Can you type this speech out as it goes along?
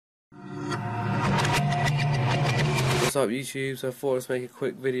What's up YouTube? So I thought I'd make a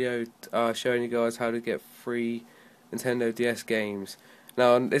quick video showing you guys how to get free Nintendo DS games.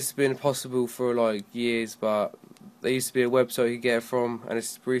 Now this has been possible for like years, but there used to be a website you could get it from and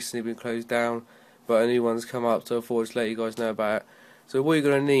it's recently been closed down, but a new one's come up, so I thought I'd just let you guys know about it. So what you're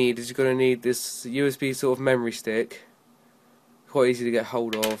going to need is you're going to need this USB sort of memory stick, quite easy to get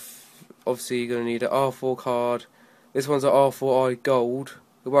hold of. Obviously you're going to need an R4 card. This one's an R4i Gold.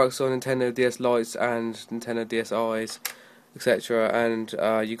 It works on Nintendo DS Lites and Nintendo DSi's, etc. And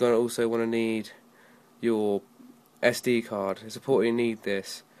you're going to also want to need your SD card. It's important you need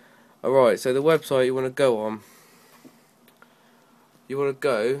this. Alright, so the website you want to go on, you want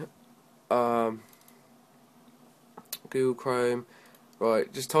to go Google Chrome.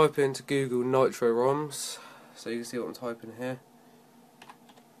 Right, just type into Google Nitro ROMs, so you can see what I'm typing here.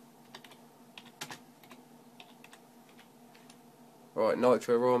 Right,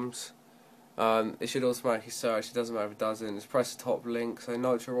 Nitro ROMs. It should automatically search. It doesn't matter if it doesn't. Just press the top link. So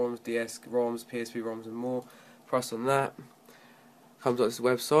Nitro ROMs, DS ROMs, PSP ROMs, and more. Press on that. Comes up to the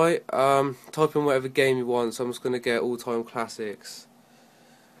website. Type in whatever game you want. So I'm just going to get all-time classics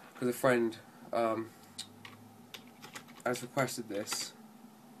because a friend has requested this.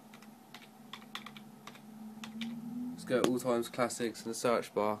 Let's go all-time classics in the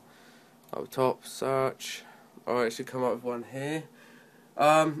search bar. Up top, search. Alright, it should come up with one here.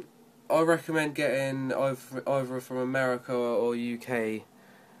 I recommend getting either from America or UK.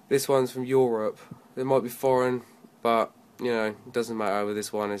 This one's from Europe. It might be foreign, but you know, it doesn't matter with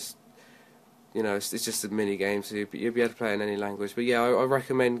this one. It's, you know, it's just a mini game, so you'll be able to play in any language. But yeah, I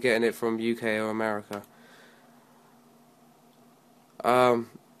recommend getting it from UK or America.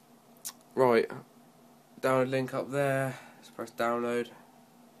 Right, download link up there. Let's press download.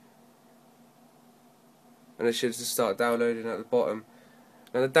 And it should just start downloading at the bottom.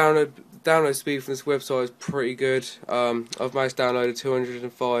 Now the download speed from this website is pretty good. I've managed to download a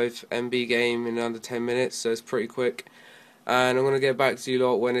 205 MB game in under 10 minutes, so it's pretty quick. And I'm going to get back to you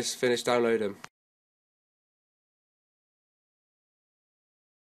lot when it's finished downloading.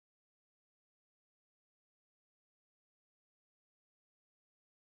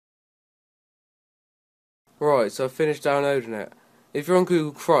 Right, so I've finished downloading it. If you're on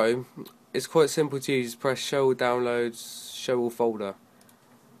Google Chrome, it's quite simple to use. Just press show all downloads, show all folder.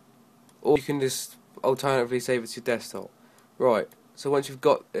 Or you can just alternatively save it to your desktop. Right, so once you've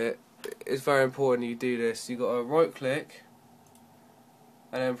got it, it's very important you do this. You've got to right click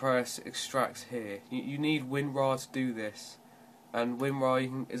and then press extract here. You need Winrar to do this, and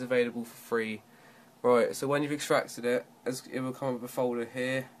Winrar is available for free. Right, so when you've extracted it, it will come up with a folder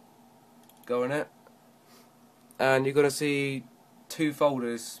here. Go in it, and you're going to see two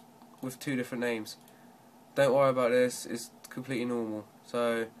folders with two different names. Don't worry about this, it's completely normal.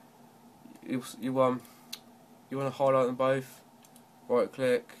 So you want to highlight them both, right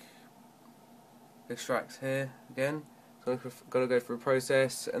click, extract here again. So got to go through a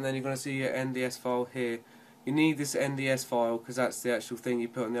process, and then you're going to see your NDS file here. You need this NDS file because that's the actual thing you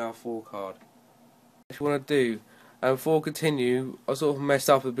put on the R4 card. What you want to do, and before I continue, I sort of messed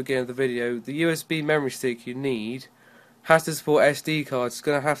up at the beginning of the video. The USB memory stick you need has to support SD cards. It's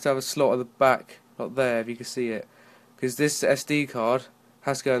going to have a slot at the back, not there if you can see it, because this SD card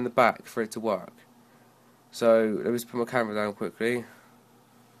has to go in the back for it to work. So let me just put my camera down quickly.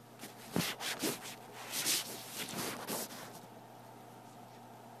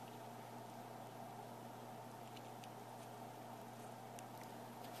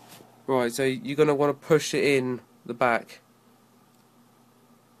 Right, so you're going to want to push it in the back.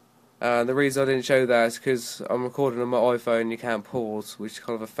 The reason I didn't show that is because I'm recording on my iPhone, you can't pause, which is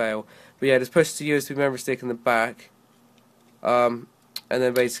kind of a fail. But yeah, just push the USB memory stick in the back, and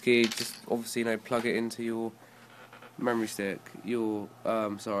then basically just obviously, you know, plug it into your memory stick, your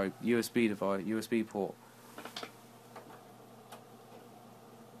USB device, USB port.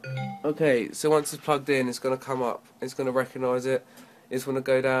 Okay, so once it's plugged in, it's going to come up, it's going to recognise it. It's going to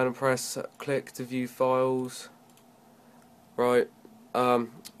go down and press click to view files. Right. As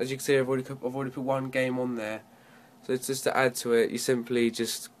you can see, I've already put one game on there. So it's just to add to it, you simply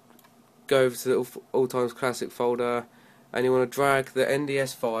just go over to the all times classic folder, and you want to drag the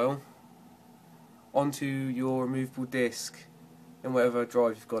NDS file onto your removable disk in whatever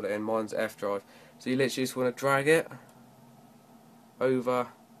drive you've got it in. Mine's F drive. So you literally just want to drag it over.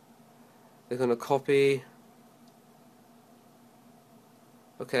 You're going to copy.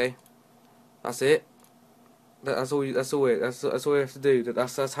 Okay, that's it. That's all you have to do.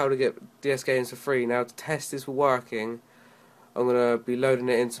 That's how to get DS games for free. Now to test this working, I'm gonna be loading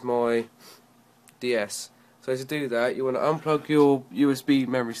it into my DS. So to do that, you want to unplug your USB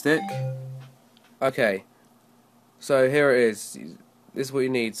memory stick. Okay, So here it is. This is what you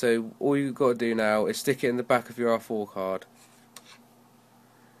need. So all you've got to do now is stick it in the back of your R4 card.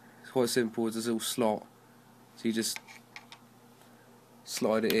 It's quite simple. It's a little slot. So you just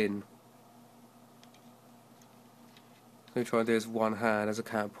slide it in. I'm going to try and do this with one hand as I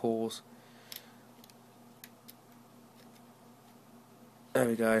can't pause. There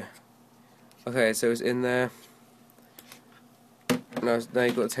we go. Okay, so it's in there. Now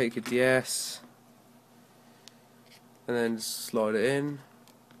you've got to take your DS and then slide it in.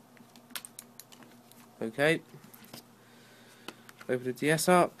 Okay. Open the DS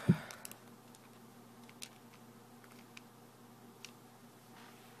up.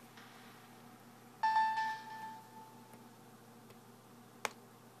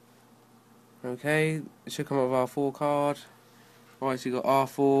 Okay, it should come up with R4 card. Right, so you got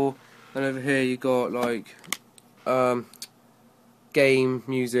R4, and over here you got like game,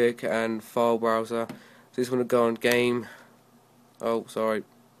 music, and file browser. So you just want to go on game. Oh, sorry.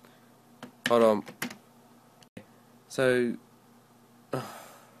 Hold on. So it's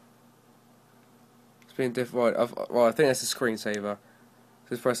been different. Right, I think that's a screensaver. So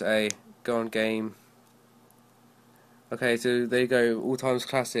just press A, go on game. Okay, so there you go. All Times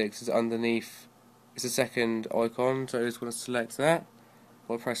Classics is underneath. It's the second icon, so I just want to select that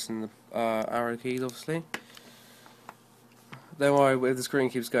by pressing the arrow keys, obviously. Don't worry if the screen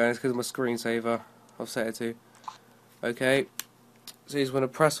keeps going, it's because of my screensaver. I've set it to. Okay, so you just want to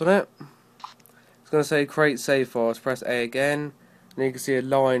press on it. It's going to say create save files. Press A again, and then you can see a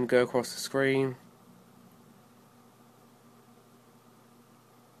line go across the screen.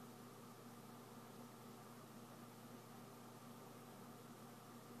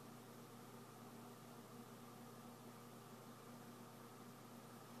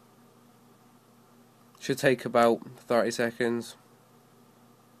 Should take about 30 seconds.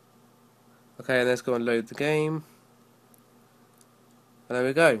 Okay, let's go and load the game. And there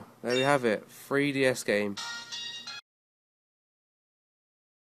we go. There we have it. 3DS game.